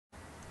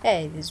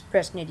Hey, this is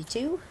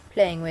Preston82,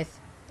 playing with...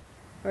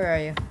 Where are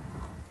you?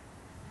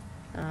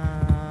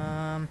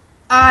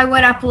 I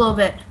went up a little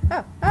bit.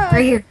 Oh, Right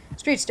hi! here.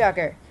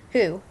 StreetStocker,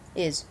 who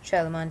is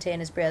Shiloh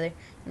Montana's brother.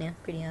 Yeah,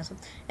 pretty awesome.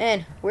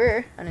 And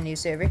we're on a new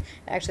server.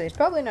 Actually, it's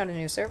probably not a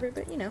new server,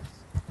 but, you know,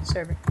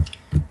 server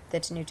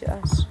that's new to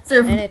us. And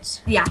So,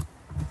 it's yeah.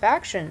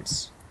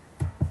 factions.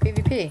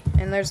 PvP.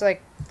 And there's,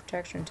 like,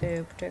 protection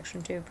 2,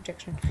 protection 2,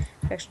 protection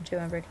 2,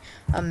 I'm breaking.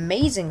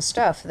 Amazing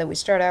stuff that we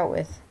start out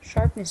with.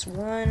 Sharpness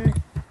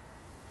 1...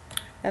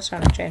 That's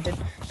not enchanted.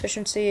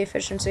 Efficiency,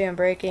 I'm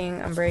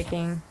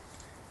breaking.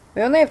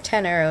 We only have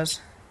 10 arrows.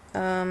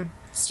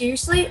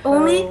 Seriously?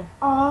 Only?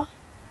 Aw.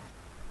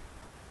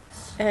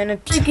 And a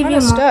Should give ton you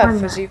of more stuff,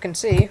 than as that. you can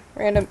see.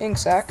 Random ink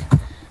sac.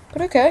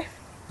 But okay.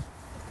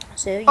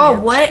 So, you Oh,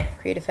 know, what?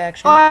 create a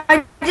faction.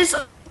 I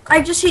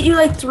just hit you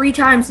like 3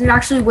 times and it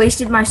actually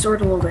wasted my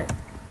sword a little bit.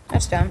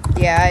 That's dumb.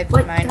 Yeah, I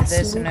What? mined That's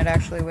this silly. and it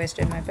actually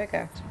wasted my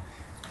pickaxe.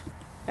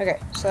 Okay,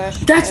 slash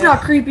That's F.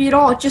 not creepy at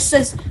all. It just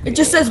says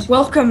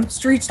welcome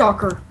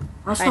StreetStocker.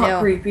 That's I not know,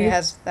 creepy. it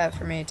has that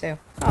for me too.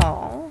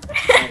 Oh,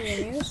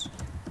 news.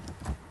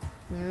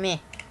 Meh.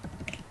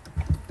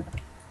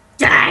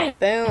 Dang.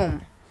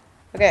 Boom.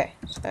 Okay,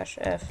 slash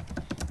F.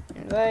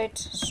 Invite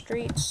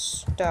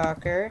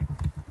StreetStocker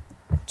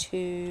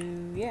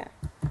to, yeah,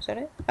 is that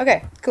it?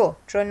 Okay, cool.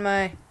 Join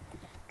my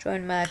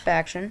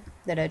faction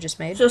that I just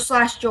made. So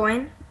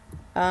 /join.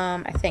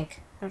 I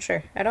think. Not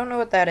sure. I don't know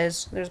what that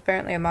is. There's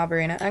apparently a mob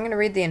arena. I'm gonna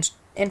read the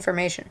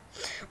information.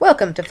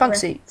 Welcome to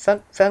Funky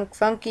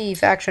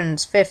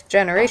Factions 5th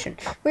Generation.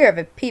 We are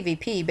a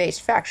PvP-based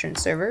faction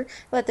server.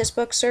 Let this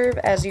book serve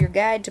as your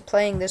guide to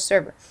playing this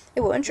server.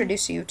 It will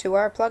introduce you to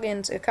our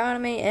plugins,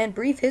 economy, and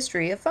brief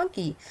history of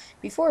Funky.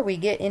 Before we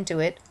get into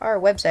it, our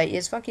website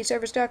is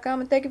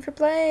funkyservers.com, and thank you for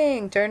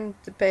playing. Turn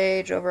the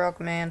page, overall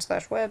command,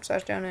 /web,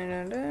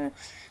 /down,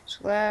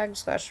 /slag,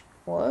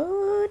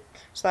 /what?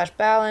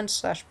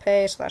 /balance,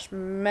 /pay,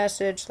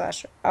 /message,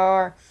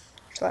 /r,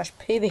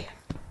 /pb.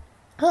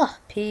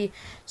 P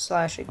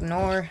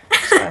 /ignore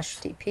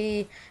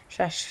 /dp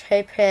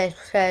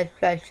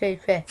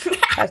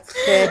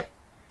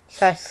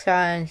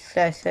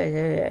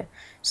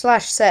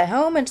 /set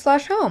home and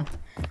 /home.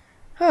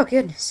 Oh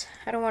goodness,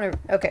 I don't want to.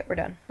 Okay, we're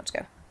done. Let's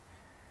go.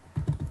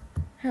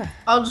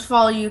 I'll just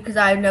follow you because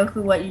I have no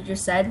clue what you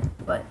just said.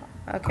 But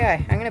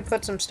Okay, I'm gonna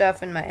put some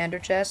stuff in my ender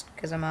chest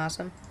because I'm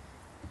awesome.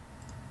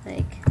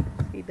 Like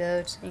 3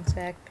 boats, ink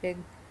sac, pig.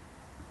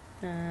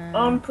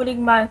 I'm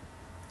putting my.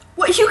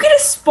 What? You gonna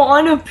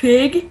spawn a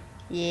pig?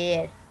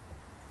 Yeah,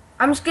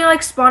 I'm just gonna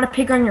like spawn a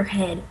pig on your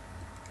head.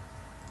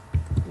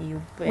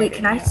 you better Wait,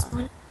 can I not.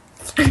 spawn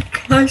it?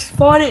 Can I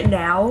spawn it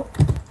now?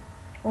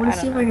 I want I to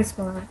see don't if I know. can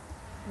spawn it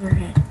on your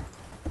head.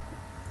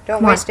 Don't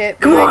Come on. waste it.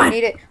 We Come might on.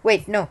 need it.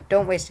 Wait, no,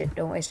 don't waste it.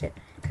 Don't waste it.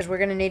 Because we're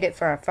going to need it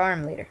for our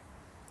farm later.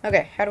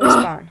 Okay, how do we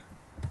spawn?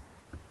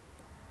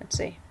 Let's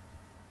see.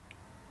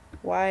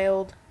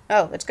 Wild.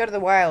 Oh, let's go to the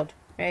wild.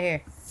 Right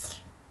here.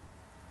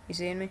 You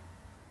seeing me?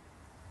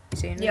 You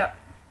seeing me? Yep.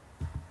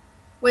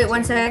 Wait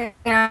 1 second.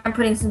 I'm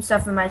putting some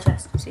stuff in my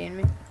chest. You seeing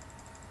me? You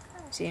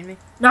seeing me?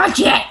 Not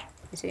yet.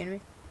 You seeing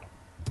me?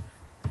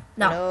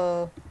 No.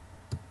 Hello?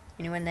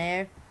 Anyone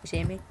there? You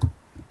seeing me?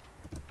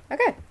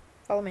 Okay,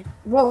 follow me.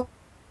 Whoa.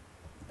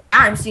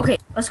 I'm seeing. Okay,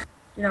 let's go.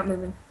 You're not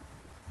moving.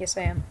 Yes,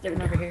 I am. There we I'm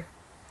go. over here.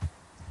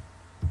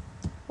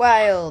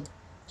 Wild.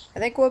 I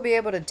think we'll be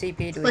able to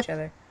TP to each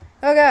other.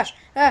 Oh gosh!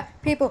 Ah,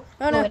 people!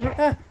 Oh no!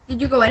 Ah.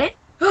 Did you go in it?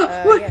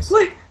 Yes.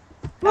 Wait.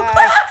 Look,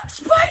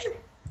 spider!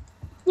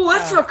 Well,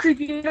 that's Oh. not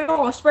creepy at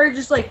all. A spider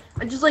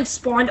I just like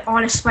spawned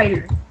on a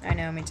spider. I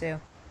know, me too.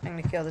 I'm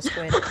gonna kill the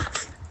squid.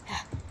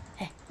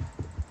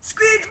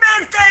 Squid's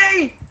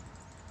birthday!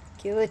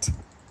 Kill it.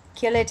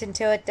 Kill it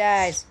until it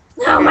dies.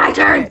 No, Okay, my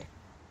turn. good.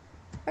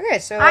 Okay,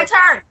 so My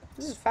turn.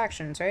 this is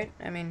factions, right?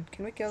 I mean,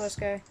 can we kill this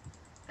guy?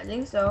 I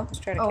think so. Let's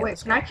try to Oh kill wait,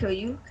 this can guy. I kill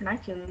you? Can I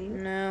kill you?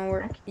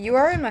 No, you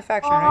are in my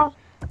faction, right?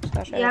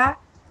 Slash F. Yeah.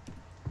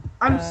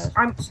 I'm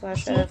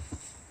slash see,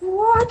 F.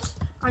 What?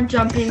 I'm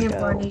jumping in Show.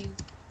 front of you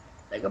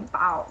like a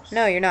boss.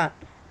 No, you're not.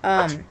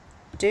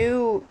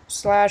 Do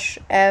slash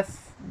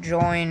F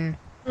join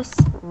This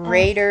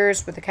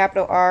Raiders with a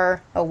capital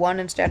R, a 1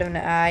 instead of an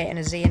I, and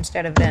a Z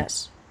instead of an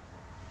S.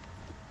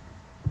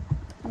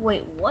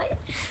 Wait, what?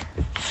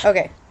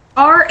 Okay.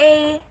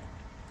 R-A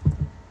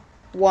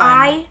 1.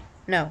 I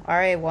No,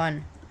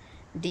 RA1.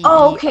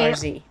 Oh, okay.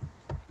 DERZ.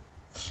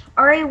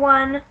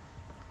 RA1.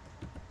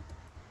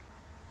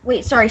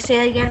 Wait, sorry,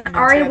 say it again. That's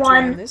not true in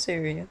RA1 this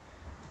area.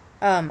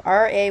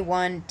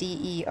 RA1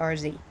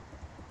 DERZ.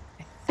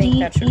 I think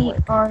that should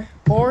work. DER.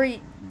 Or you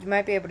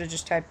might be able to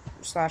just type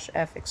slash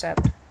F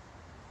accept.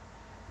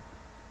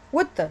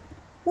 What the?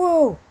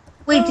 Whoa!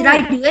 Wait, did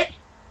I do it?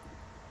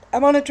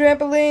 I'm on a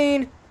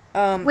trampoline!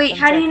 Wait,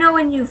 how do you know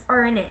when you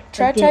are in it?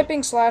 Try I did.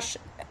 typing slash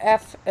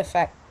F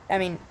effect. I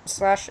mean,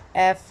 slash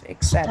F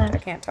accept. I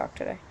can't talk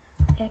today.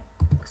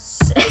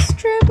 Accept. This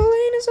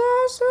trampoline is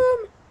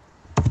awesome!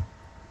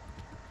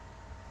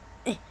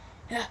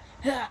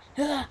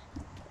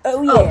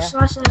 Oh yeah! Oh,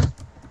 slash F.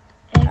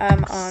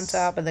 I'm on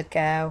top of the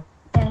cow.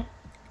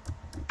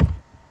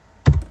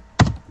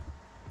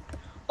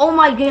 Oh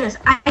my goodness,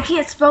 I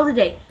can't spell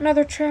today.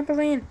 Another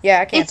trampoline.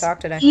 Yeah, I can't It's talk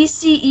today.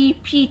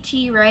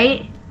 ECEPT,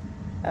 right?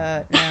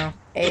 No.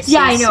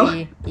 Yeah, I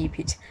know.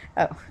 ACCEPT.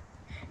 Oh.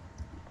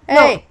 No,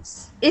 Hey!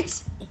 it's Duh.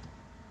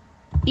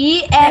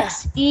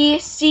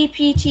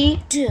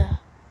 EXECPT. Duh.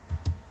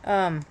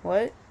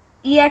 What?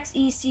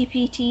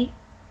 EXECPT.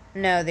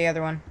 No, the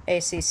other one.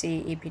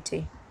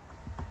 ACCEPT.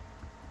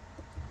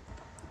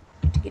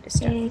 To get his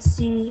stuff.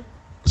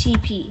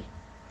 ACTP.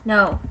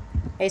 No.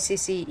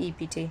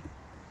 ACCEPT.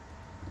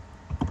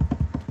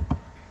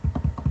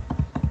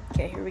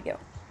 Okay, here we go.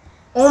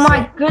 Oh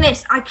my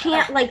goodness, I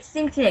can't like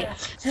think today.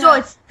 So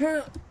it's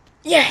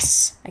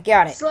yes, I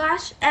got it.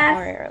 /F.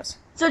 More arrows.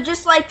 So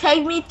just like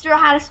tag me through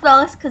how to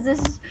spell this, because this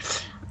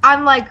is,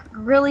 I'm like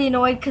really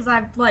annoyed because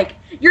I'm like,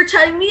 you're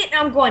telling me and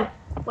I'm going,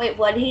 wait,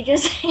 what did he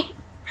just say?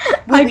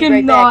 We'll be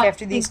right back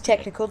after these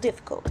technical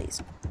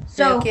difficulties.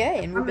 So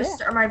okay, and we're I'm gonna back.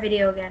 start my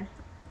video again.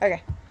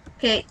 Okay.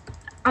 Okay,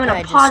 I'm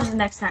gonna pause the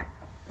next time.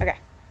 Okay.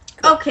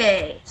 Cool.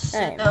 Okay,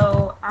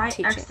 so I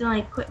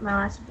accidentally quit my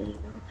last video.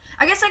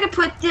 I guess I could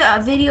put the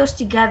videos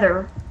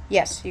together.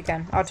 Yes, you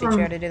can. I'll teach you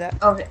how to do that.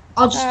 Okay,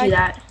 I'll just do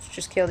that. Let's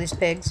just kill these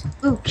pigs.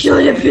 Ooh, kill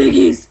the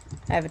piggies!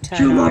 I have a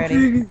ton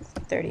already.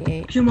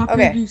 38. Kill my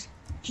okay. piggies.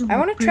 I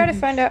want to try to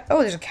find out.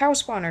 Oh, there's a cow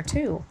spawner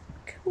too.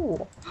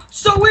 Cool.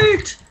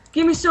 Sweet!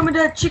 Give me some of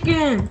that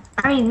chicken.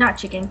 I mean, not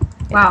chicken.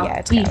 Wow. Yeah,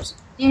 it's beef. cows.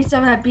 Give me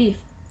some of that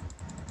beef.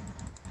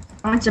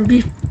 I want some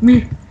beef.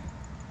 Beef.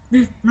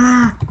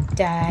 Ah.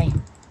 Die.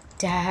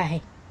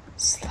 Die.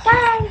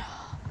 Die.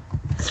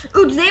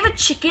 Ooh, do they have a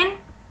chicken?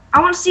 I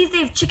want to see if they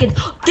have chickens.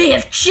 They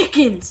have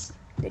chickens!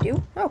 They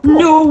do? Oh, cool.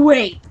 No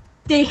way!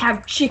 They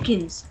have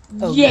chickens.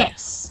 Oh,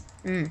 yes.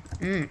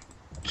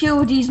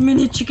 Kill these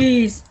mini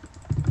chickies.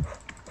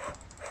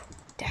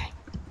 Die.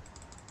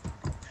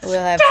 We'll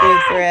have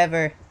food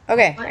forever.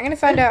 Okay, I'm gonna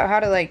find out how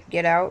to like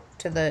get out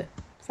to the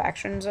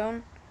faction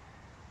zone,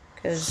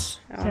 cause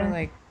I want to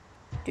like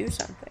do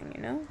something,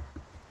 you know.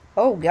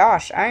 Oh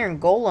gosh, iron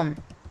golem.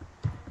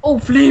 Oh,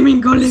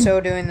 flaming golem.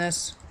 So doing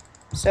this.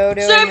 So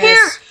doing Same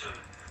this. here.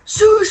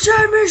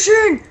 Suicide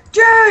mission.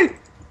 Die.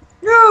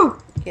 No.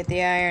 Get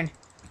the iron.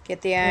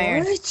 Get the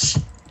iron. What?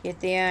 Get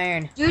the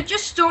iron. Dude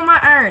just stole my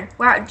iron.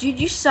 Wow, dude,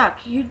 you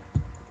suck. Did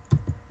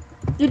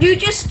you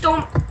just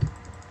stole?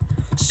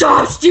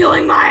 Stop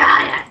stealing my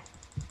iron.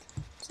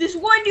 This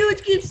one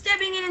dude keeps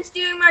stepping in and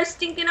stealing my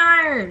stinking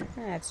iron.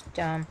 That's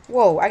dumb.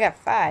 Whoa, I got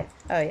 5.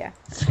 Oh yeah.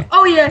 Okay.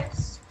 Oh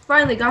yes,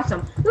 finally got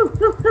some. Ooh,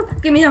 ooh, ooh.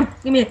 Give me them.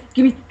 Give me. Oh,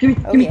 give me.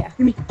 yeah.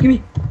 Give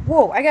me.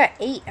 Whoa, I got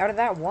 8 out of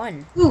that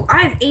one. Ooh,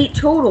 I have 8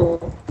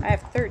 total. I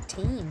have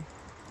 13.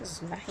 This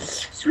is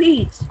nice.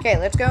 Sweet. Okay,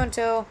 let's go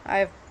until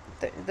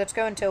let's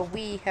go until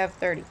we have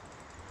 30.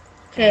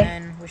 Okay.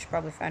 And we should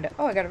probably find out.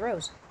 Oh, I got a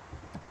rose.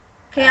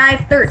 Okay, I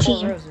have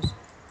 13. 4 roses.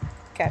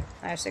 Okay,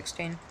 I have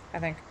 16. I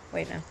think.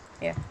 Wait, no.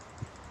 Yeah.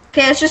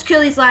 Okay, let's just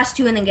kill these last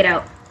 2 and then get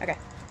out. Okay.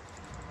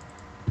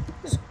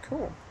 This is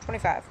cool.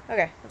 25.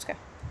 Okay, let's go.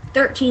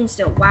 13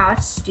 still. Wow,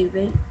 that's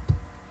stupid.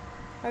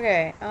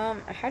 Okay,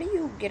 how do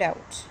you get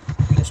out?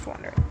 Just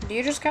wondering. Do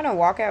you just kind of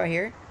walk out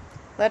here?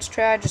 Let's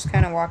try just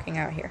kind of walking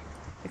out here.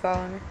 You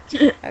following me?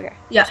 Okay.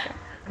 Yeah,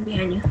 I'm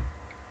behind you.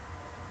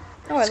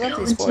 Oh, I love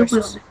these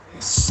forests.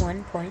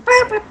 1 point.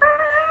 Let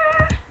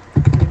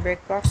me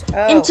break blocks.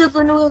 Oh. Into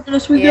the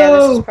wilderness we go. Yeah,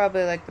 this is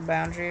probably like the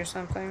boundary or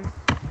something.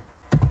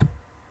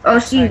 Oh,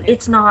 see,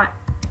 it's not.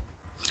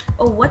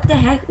 Oh, what the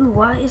heck? Ooh,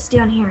 what is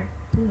down here?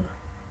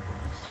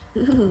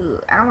 Ooh,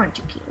 I want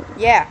to kill.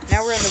 Yeah,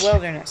 now we're in the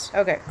wilderness.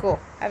 Okay, cool.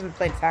 I haven't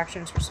played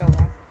factions for so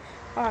long.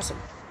 Awesome.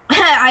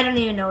 I don't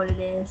even know what it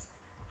is.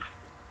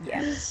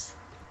 Yes.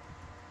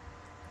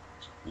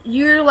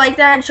 You're like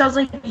that, and Shell's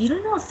like, you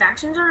don't know what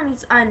factions are?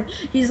 And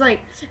he's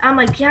like, I'm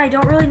like, yeah, I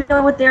don't really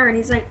know what they are. And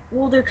he's like,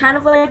 well, they're kind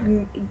of like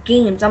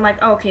games. I'm like,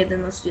 oh, okay,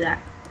 then let's do that.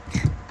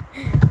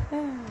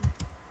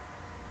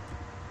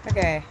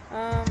 Okay,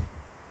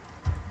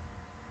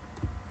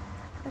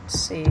 let's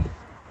see.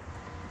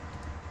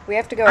 We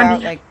have to go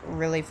out, like,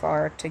 really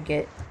far to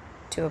get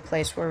to a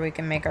place where we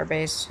can make our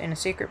base in a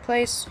secret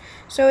place,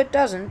 so it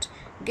doesn't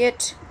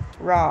get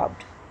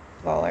robbed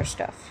of all our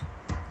stuff.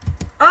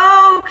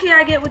 Oh, okay,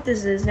 I get what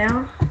this is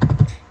now.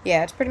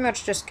 Yeah, it's pretty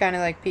much just kind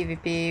of like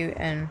PvP,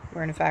 and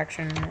we're in a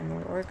faction,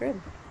 and we're good.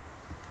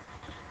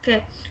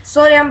 Okay,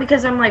 slow down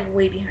because I'm, like,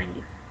 way behind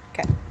you.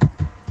 Okay.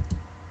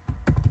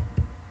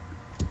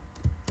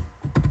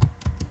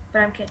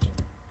 But I'm catching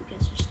up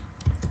because you're still.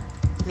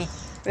 Me.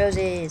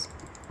 Roses.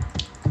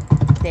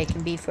 They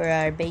can be for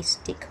our base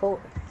decor.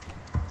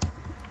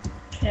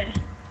 Okay.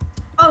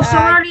 Oh,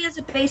 someone already has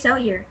a base out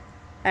here.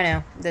 I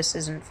know. This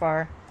isn't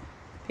far.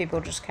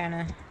 People just kind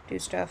of do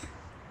stuff.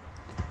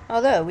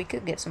 Although, we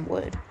could get some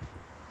wood.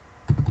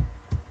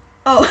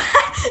 Oh,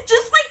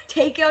 just like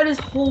take out his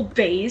whole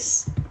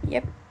base.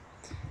 Yep.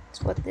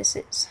 That's what this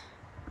is.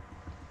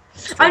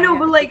 I know,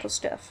 but like,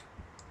 stuff.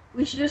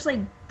 we should just like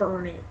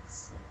burn it.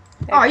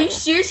 Oh, are you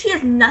serious? He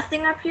has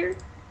nothing up here?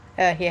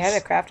 He had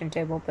a crafting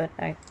table, but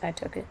I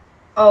took it.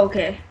 Oh,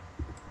 okay.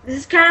 This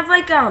is kind of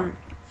like, oh,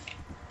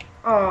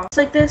 it's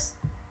like this?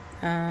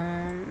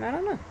 I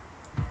don't know.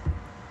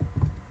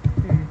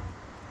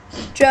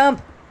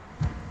 Jump!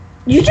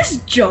 You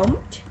just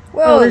jumped?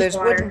 Whoa, Oh, there's there's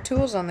water. wooden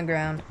tools on the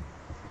ground.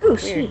 Ooh, Weird.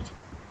 sweet.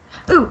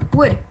 Ooh,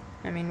 wood.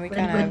 I mean, we Wood,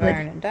 kind of wood, have wood.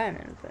 iron and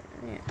diamond, but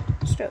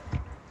yeah, still.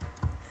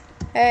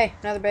 Hey,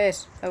 another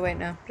base. Oh wait,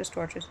 no, just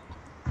torches.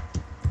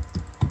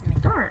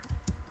 Darn.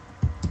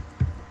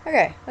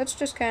 Okay, let's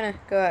just kind of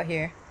go out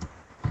here.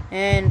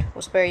 And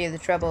we'll spare you the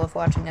trouble of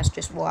watching us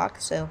just walk,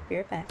 so be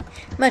right back.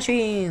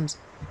 Mushrooms!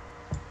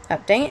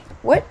 Oh, dang it.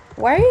 What?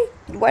 Why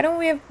don't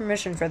we have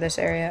permission for this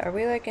area? Are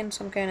we like in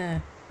some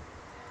kind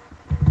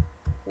of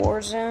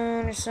war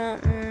zone or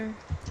something?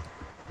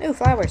 Ooh,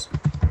 flowers.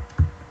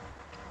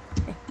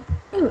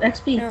 Ooh,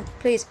 XP. No,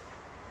 please.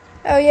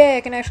 Oh yeah,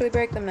 I can actually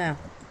break them now.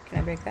 Can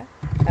I break that?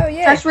 Oh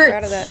yeah, That's we're where.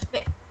 out of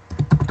that.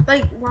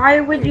 Like,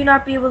 why would you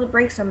not be able to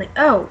break something?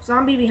 Oh,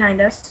 zombie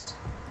behind us.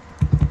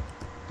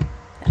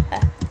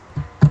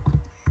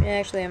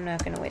 Actually, I'm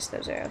not going to waste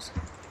those arrows.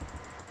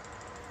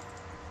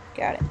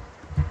 Got it.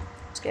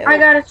 Let's go. I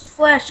got its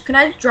flesh. Can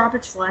I just drop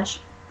its flesh?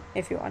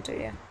 If you want to,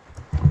 yeah.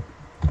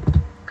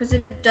 Because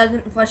it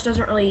doesn't. Flesh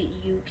doesn't really.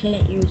 You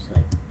can't use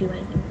like do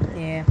anything with it.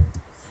 Yeah.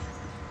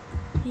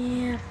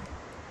 Yeah.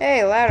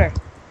 Hey, ladder.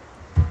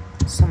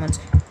 Someone's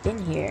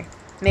been here.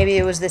 Maybe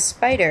it was this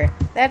spider.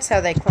 That's how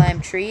they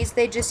climb trees.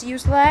 They just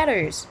use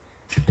ladders.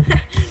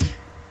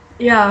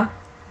 Yeah.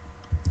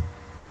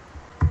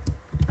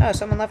 Oh,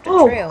 someone left a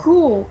Oh, trail.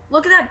 cool.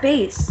 Look at that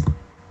base.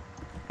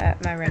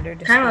 My render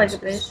distance Kinda like a is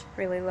base.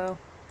 really low.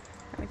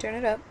 Let me turn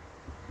it up.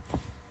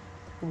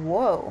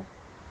 Whoa.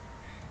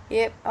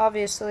 Yep,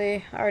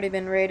 obviously already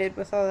been raided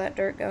with all that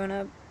dirt going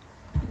up.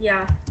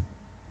 Yeah.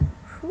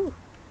 Whew.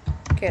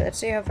 Okay, let's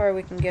see how far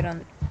we can get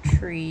on the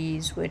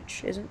trees,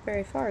 which isn't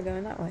very far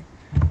going that way.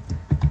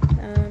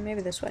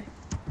 Maybe this way.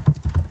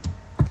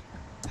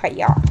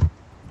 Hiya.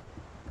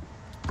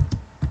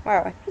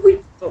 Wow.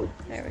 Oh.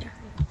 There we go.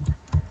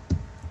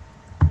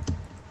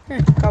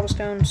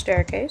 Cobblestone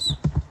staircase.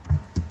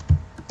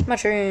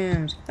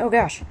 Mushrooms. Oh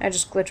gosh, I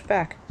just glitched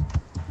back.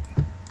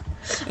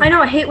 I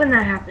know. I hate when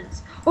that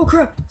happens. Oh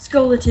crap!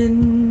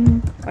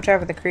 Skeleton. Watch out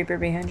for the creeper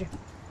behind you.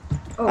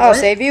 Oh, I'll what?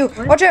 save you.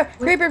 What? Watch out, What?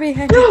 creeper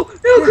behind No! you.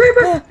 No,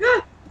 creeper!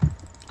 Ah!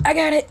 I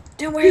got it.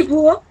 Don't You worry.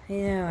 blew up?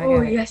 Yeah, I got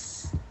Oh it.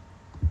 yes.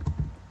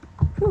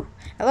 Whew.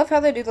 I love how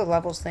they do the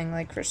levels thing.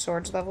 Like for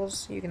swords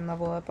levels, you can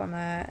level up on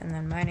that, and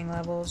then mining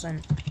levels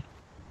and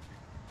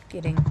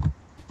getting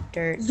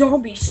dirt.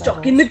 Zombie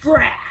stuck in the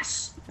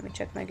grass. Let me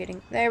check my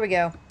getting. There we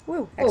go.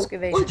 Woo! Oh,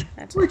 Excavation. what?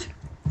 That's What? it.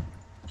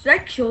 Did I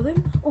kill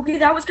them? Okay,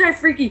 that was kind of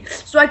freaky.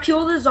 So I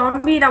killed a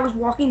zombie and I was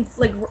walking,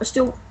 like,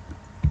 still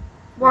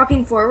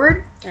walking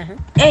forward. Uh-huh.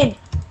 And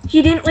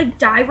he didn't, like,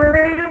 die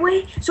right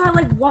away. So I,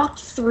 like,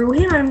 walked through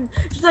him and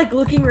just, like,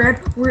 looking around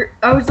where,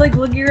 I was, like,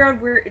 looking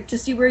around where, to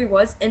see where he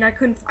was. And I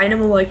couldn't find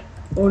him. I'm like,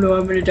 oh no,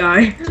 I'm gonna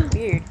die.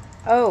 Weird.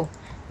 Oh,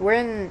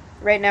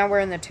 right now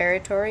we're in the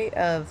territory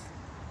of,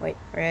 wait,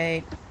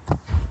 right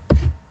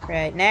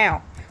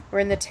now. We're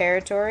in the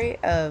territory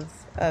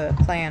of a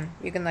clan.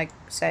 You can, like,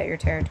 set your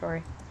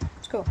territory.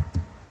 It's cool.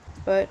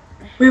 But,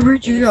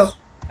 Where'd you go?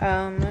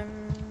 where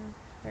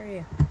are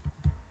you?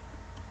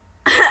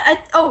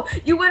 Oh,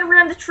 you went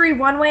around the tree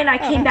one way and I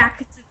came Uh-huh. back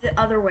to the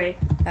other way.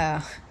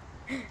 Oh.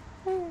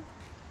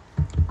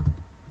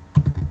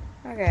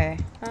 Okay,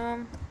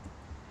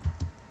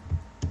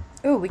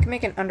 ooh, we can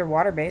make an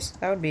underwater base.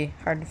 That would be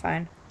hard to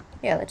find.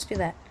 Yeah, let's do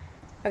that.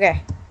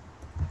 Okay.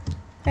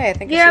 Hey, I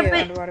think I Yeah, see an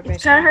but underwater base.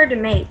 it's kind of hard to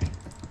make.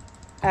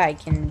 I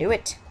can do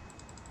it.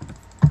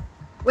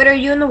 Wait, are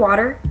you in the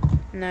water?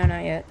 No,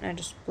 not yet. I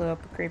just blew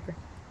up a creeper.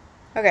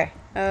 Okay,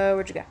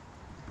 where'd you go?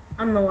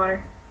 I'm in the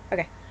water.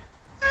 Okay.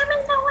 I'm in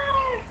the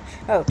water.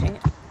 Oh, dang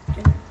it.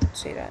 Didn't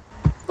see that.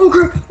 Oh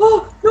crap!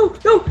 Oh no,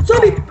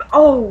 zombie!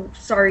 Oh,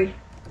 sorry.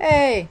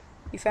 Hey,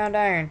 you found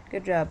iron.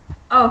 Good job.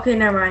 Oh, okay,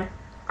 never mind.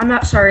 I'm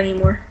not sorry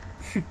anymore.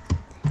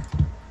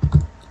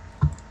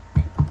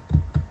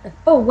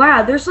 Oh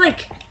wow, there's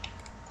like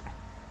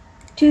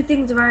 2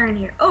 things of iron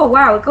here. Oh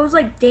wow, it goes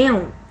like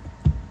down.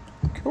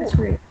 Cool. That's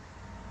weird.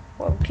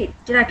 Whoa. Okay,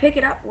 did I pick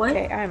it up? What?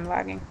 Okay, I'm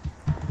lagging.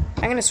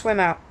 I'm gonna swim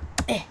out.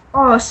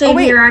 Oh, same Oh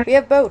wait, here. we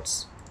have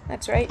boats.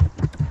 That's right.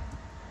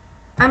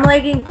 I'm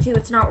lagging too.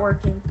 It's not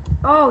working.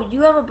 Oh,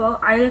 you have a boat.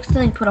 I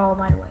accidentally put all of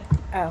mine away.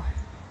 Oh.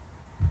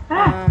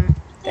 Ah.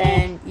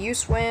 Then you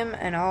swim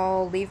and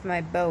I'll leave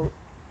my boat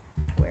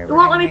where It we're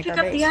won't let gonna me make pick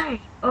our up the base. iron.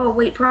 Oh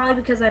wait, probably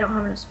because I don't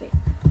have enough space.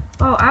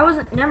 Oh,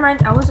 never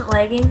mind. I wasn't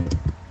lagging.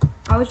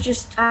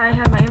 I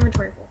had my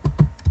inventory full.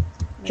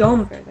 Maybe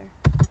Jump. further.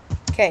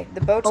 Okay,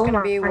 the boat's Hold gonna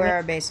on, be I where mean-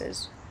 our base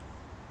is.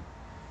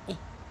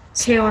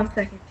 Okay, 1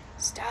 second.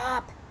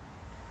 Stop.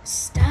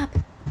 Stop.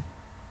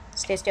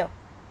 Stay still.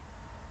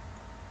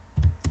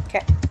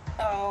 Okay.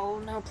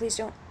 Oh, no, please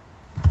don't.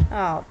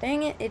 Oh,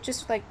 dang it. It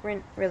just, like,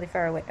 went really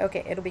far away.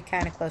 Okay, it'll be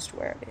kind of close to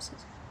where our base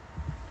is.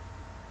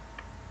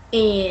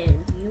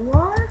 And you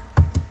are?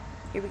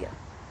 Here we go.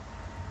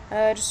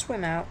 Just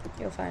swim out.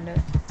 You'll find me.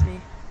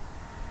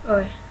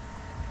 Oh.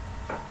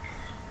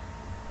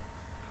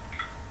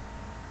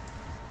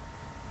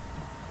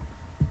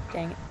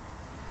 Dang it.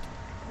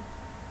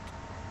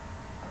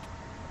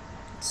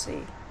 Let's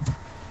see.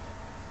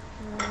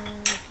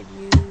 Could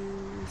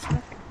use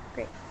nothing.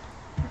 Great.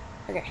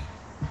 Okay.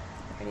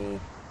 Ready?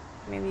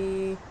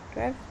 Maybe.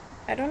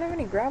 I don't have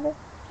any gravel.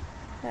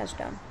 That's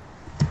dumb.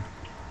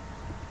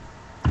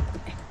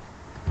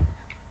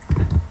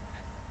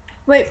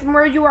 Wait, from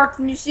where you are,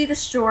 can you see the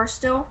store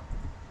still?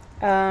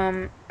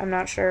 I'm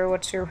not sure.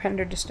 What's your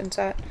render distance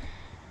at?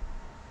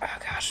 Oh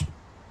gosh.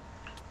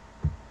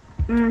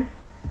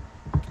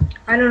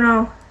 I don't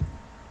know.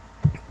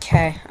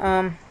 Okay.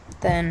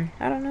 Then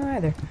I don't know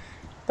either.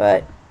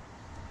 But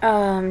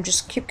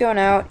just keep going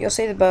out. You'll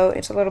see the boat.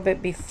 It's a little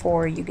bit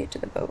before you get to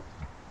the boat.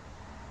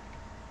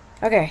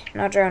 Okay,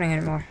 not drowning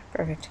anymore.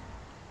 Perfect.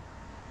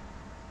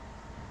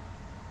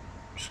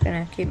 Just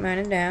gonna keep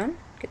mining down.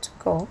 Get some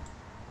coal.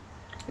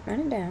 Keep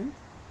mining down.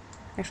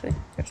 Actually,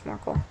 there's more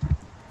coal.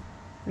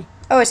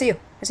 Oh, I see you.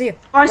 I see you.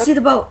 Oh, I see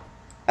the boat.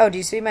 Oh, do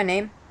you see my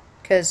name?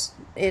 Because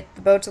the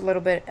boat's a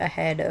little bit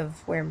ahead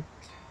of where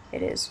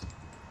it is.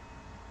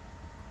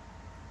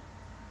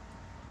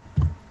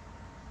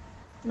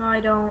 No,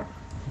 I don't.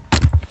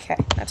 Okay,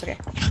 that's okay.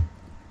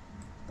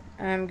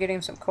 I'm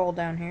getting some coal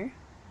down here.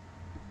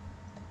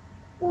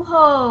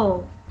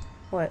 Whoa.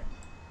 What?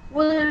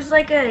 Well, there's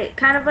like a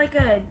kind of like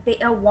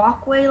a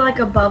walkway like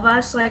above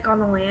us, like on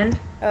the land.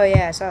 Oh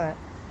yeah, I saw that.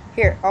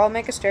 Here, I'll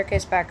make a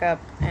staircase back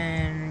up,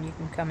 and you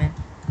can come in.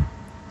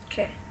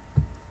 Okay.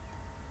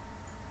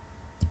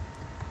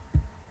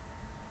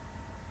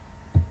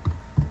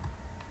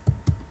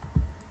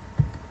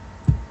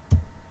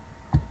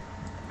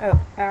 Oh,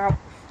 ow.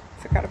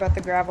 Forgot about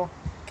the gravel.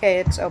 Okay,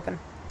 it's open.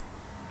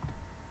 Oh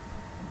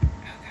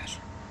gosh.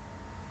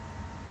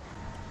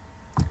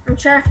 I'm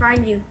trying to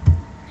find you.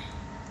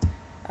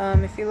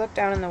 If you look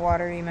down in the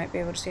water, you might be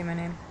able to see my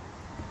name.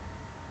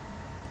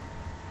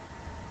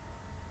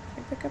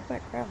 Can I pick up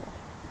that gravel?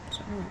 It's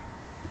annoying.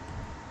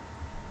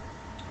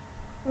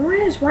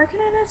 Why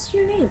can I not see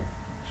your name?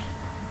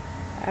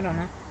 I don't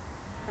know.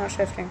 Not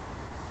shifting.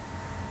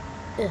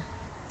 Ugh.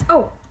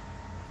 Oh.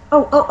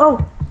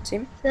 Oh. See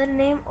me? Is that a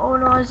name? Oh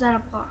no, is that a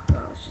block?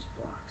 No, it's just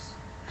blocks.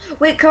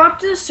 Wait, come up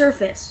to the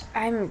surface.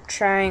 I'm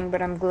trying,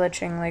 but I'm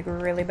glitching like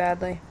really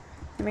badly.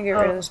 Let me get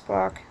rid of this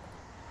block.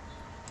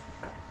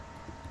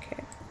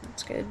 Okay,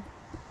 that's good.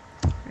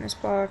 And this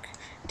block.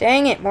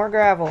 Dang it, more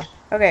gravel.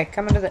 Okay,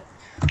 coming to the...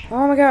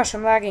 Oh my gosh,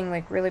 I'm lagging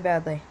like really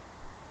badly.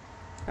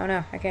 Oh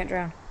no, I can't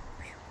drown.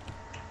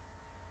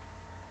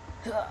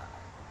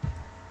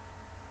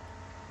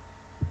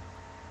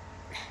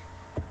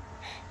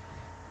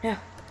 No,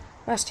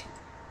 must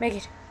make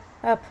it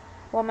up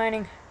while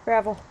mining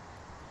gravel.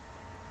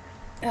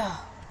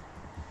 Oh.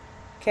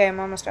 Okay, I'm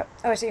almost up.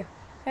 Oh, I see you.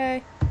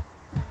 Hey.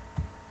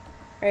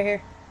 Right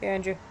here.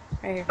 Behind you.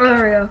 Right here. Oh,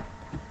 there we go.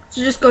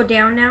 So just go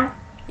down now?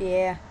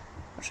 Yeah.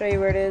 I'll show you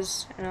where it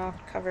is, and I'll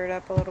cover it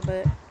up a little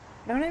bit.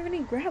 I don't have any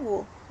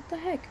gravel. What the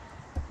heck?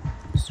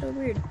 It's so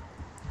weird.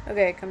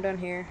 Okay, come down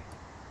here.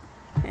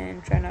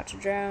 And try not to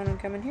drown and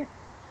come in here.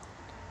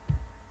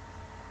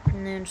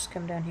 And then just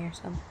come down here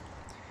some.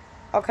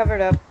 I'll cover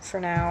it up for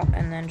now,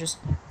 and then just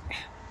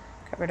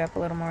cover it up a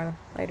little more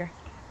later.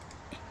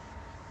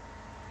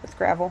 With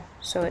gravel,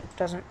 so it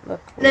doesn't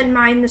look weird. Then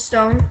mine the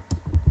stone?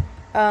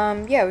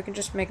 Yeah, we can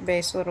just make a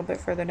base a little bit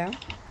further down.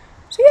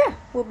 So yeah,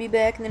 we'll be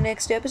back in the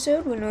next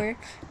episode when we're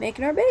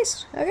making our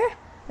base. Okay,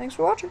 thanks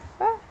for watching.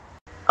 Bye.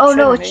 Oh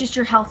no, it's just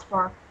your health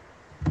bar.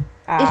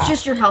 Ah. It's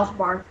just your health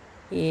bar.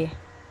 Yeah.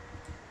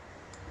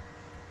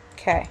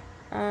 Okay.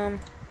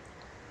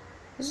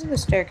 This is the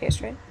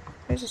staircase, right?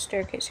 There's a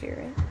staircase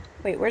here, right?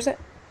 Wait, where's it?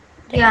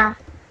 Yeah.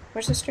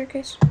 Where's the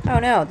staircase? Oh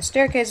no, the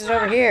staircase is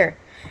over here.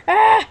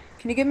 Ah!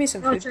 Can you give me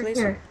some food, It's right please?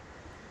 here.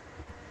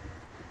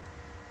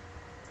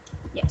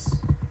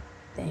 Yes.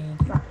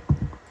 Thank you.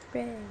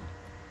 Hooray.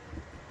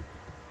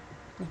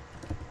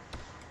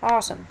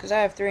 Awesome, because I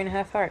have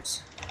 3.5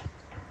 hearts.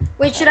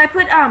 Wait, should I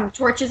put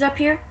torches up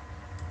here?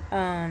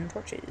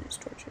 Torches.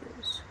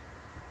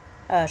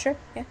 Sure,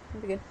 yeah,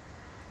 that'd be good.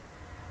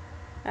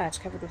 Ah, it's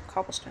covered with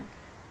cobblestone.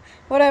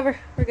 Whatever,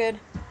 we're good.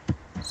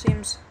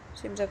 Seems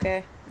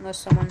okay, unless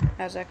someone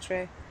has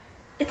X-ray.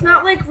 It's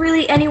not like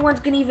really anyone's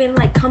gonna even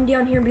like come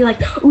down here and be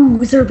like,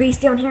 ooh, is there a base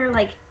down here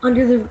like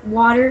under the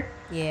water?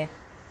 Yeah.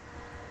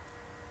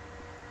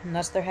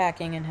 Unless they're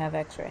hacking and have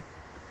X-ray.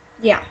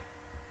 Yeah.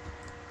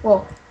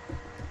 Well,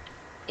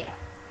 yeah.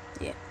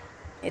 Yeah.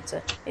 It's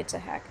a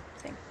hack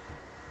thing.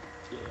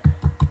 Yeah.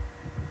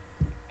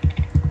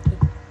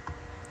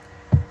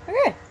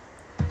 Okay.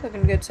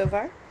 Looking good so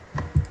far.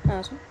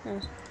 Awesome.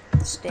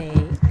 Steak.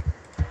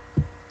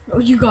 Oh,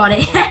 you got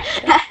it.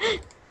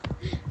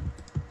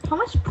 How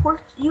much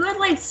pork? You had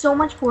like so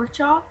much pork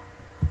chop.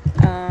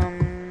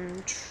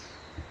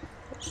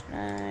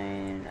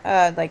 9.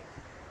 Like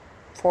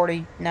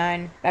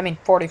 49. I mean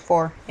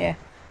 44. Yeah.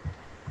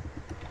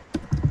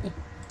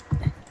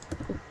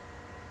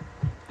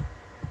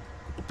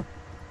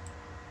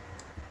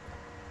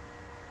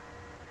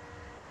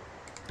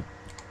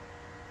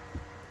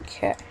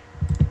 Okay.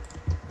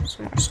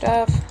 Some more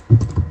stuff.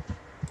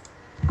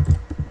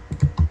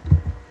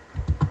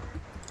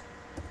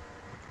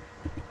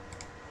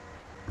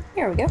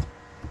 There we go.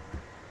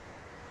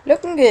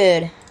 Looking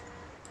good.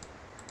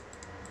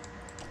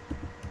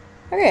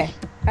 Okay.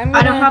 I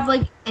don't have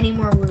like any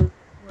more wood.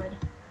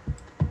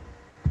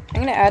 I'm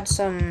gonna add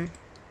some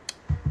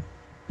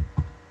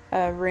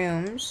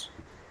rooms.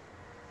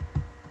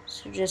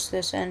 So just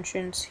this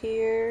entrance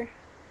here.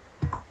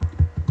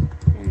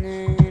 And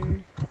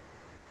then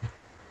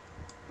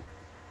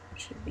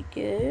should be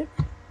good.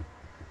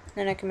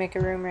 Then I can make a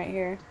room right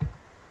here.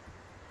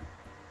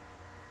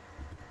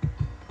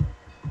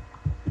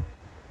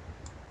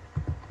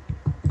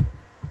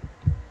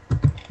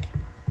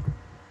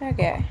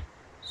 Okay.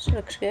 This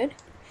looks good.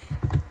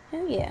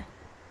 Oh yeah.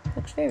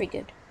 Looks very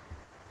good.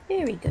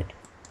 Very good.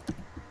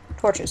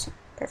 Torches.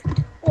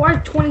 Perfect. Oh, I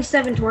have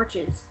 27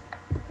 torches.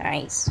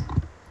 Nice.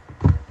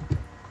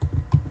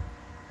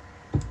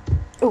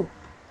 Oh.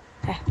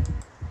 Ah.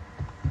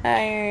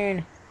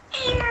 Iron.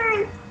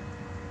 Iron.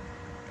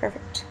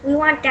 Perfect. We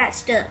want that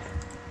stuff.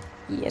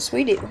 Yes,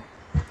 we do.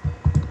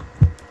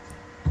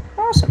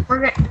 Awesome.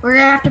 We're gonna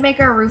have to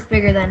make our roof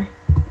bigger then.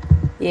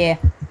 Yeah.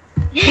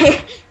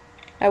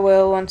 I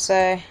will once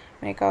I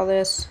make all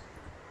this.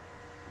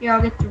 Yeah,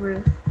 I'll get the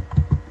roof.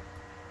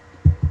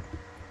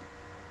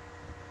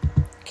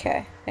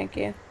 Okay, thank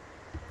you.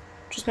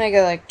 Just make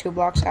it like 2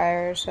 blocks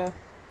higher, so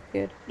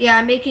good. Yeah,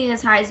 I'm making it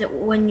as high as it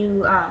when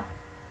you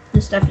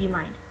the stuff you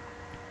mine.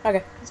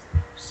 Okay.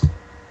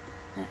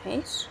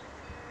 Nice.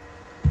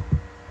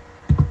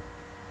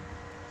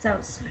 That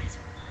was nice.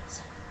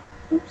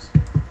 Oops.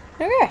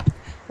 Okay.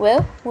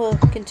 Well, we'll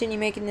continue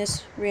making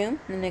this room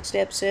in the next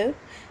episode.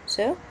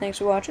 So, thanks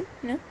for watching.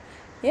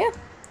 Yeah.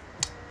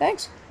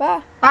 Thanks.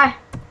 Bye. Bye.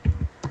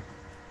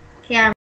 Okay,